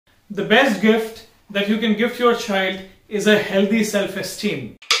The best gift that you can give to your child is a healthy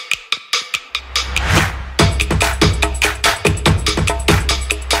self-esteem.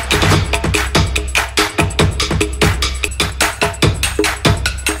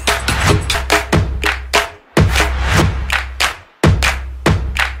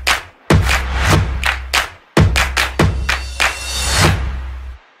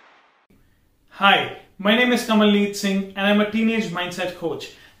 Hi, my name is Kamalneet Singh and I'm a teenage mindset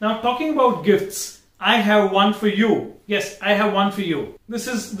coach. Now, talking about gifts, I have one for you. Yes, I have one for you. This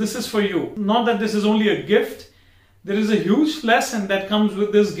is for you. Not that this is only a gift. There is a huge lesson that comes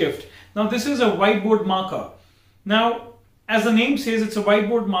with this gift. Now, this is a whiteboard marker. Now, as the name says, it's a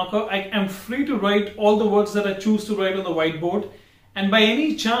whiteboard marker. I am free to write all the words that I choose to write on the whiteboard. And by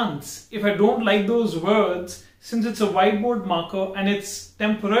any chance, if I don't like those words, since it's a whiteboard marker and it's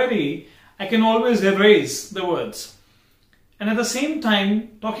temporary, I can always erase the words. And at the same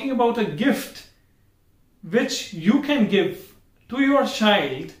time, talking about a gift which you can give to your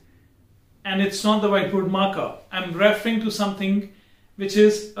child, and it's not the whiteboard marker. I'm referring to something which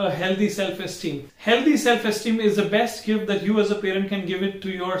is a healthy self-esteem. Healthy self-esteem is the best gift that you as a parent can give it to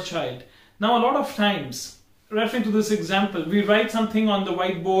your child. Now, a lot of times, referring to this example, we write something on the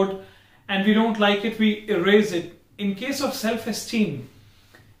whiteboard and we don't like it, we erase it. In case of self-esteem,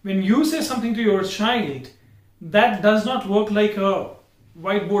 when you say something to your child, that does not work like a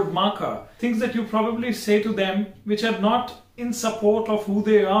whiteboard marker. Things that you probably say to them which are not in support of who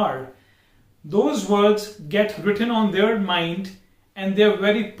they are, those words get written on their mind and they're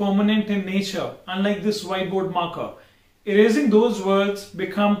very permanent in nature, unlike this whiteboard marker. Erasing those words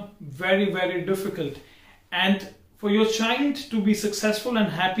become very, very difficult. And for your child to be successful and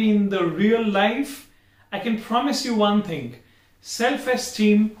happy in the real life, I can promise you one thing.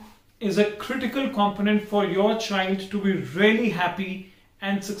 Self-esteem is a critical component for your child to be really happy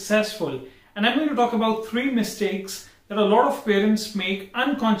and successful. And I'm going to talk about 3 mistakes that a lot of parents make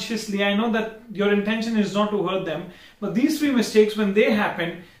unconsciously. I know that your intention is not to hurt them, but these 3 mistakes, when they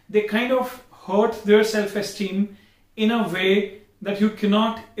happen, they kind of hurt their self-esteem in a way that you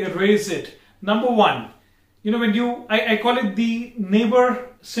cannot erase it. Number 1, I call it the neighbor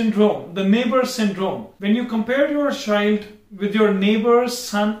syndrome. The neighbor syndrome. When you compare your child with your neighbor's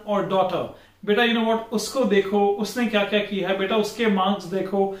son or daughter, beta, you know what, usko dekho, usne kya kya kiya hai, beta uske marks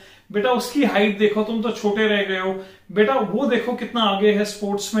dekho, beta uski height dekho, tum to chote reh gaye ho, beta wo dekho kitna aage hai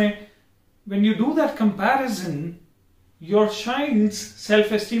sports mein. When you do that comparison, your child's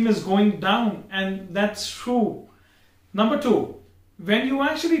self-esteem is going down, and that's true. Number 2, when you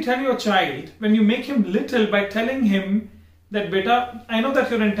actually tell your child, when you make him little by telling him that, beta, I know that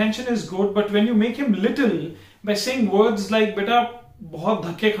your intention is good, but when you make him little by saying words like, beta, बहुत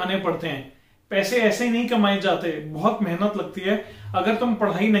धक्के खाने पड़ते हैं, पैसे ऐसे ही नहीं कमाए जाते, बहुत मेहनत लगती है, अगर तुम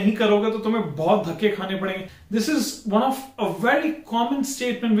पढ़ाई नहीं करोगे तो तुम्हें बहुत धक्के खाने पड़ेंगे. This is one of a very common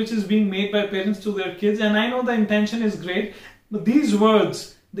statement which is being made by parents to their kids, and I know the intention is great, but these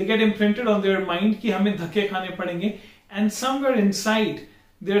words, they get imprinted on their mind कि हमें धक्के खाने पड़ेंगे, and somewhere inside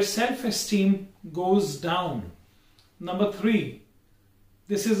their self-esteem goes down. Number 3,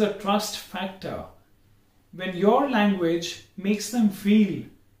 this is a trust factor. When your language makes them feel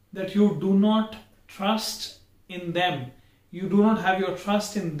that you do not trust in them, you do not have your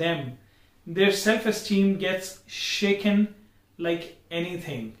trust in them, their self-esteem gets shaken like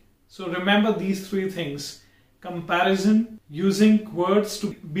anything. So remember these 3 things: comparison, using words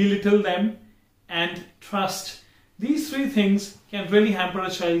to belittle them, and trust. These 3 things can really hamper a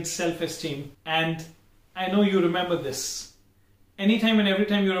child's self-esteem. And I know you remember this. Anytime and every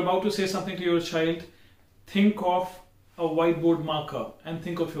time you're about to say something to your child, think of a whiteboard marker and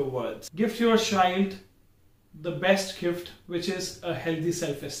think of your words. Give your child the best gift, which is a healthy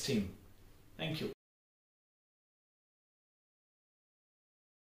self-esteem. Thank you.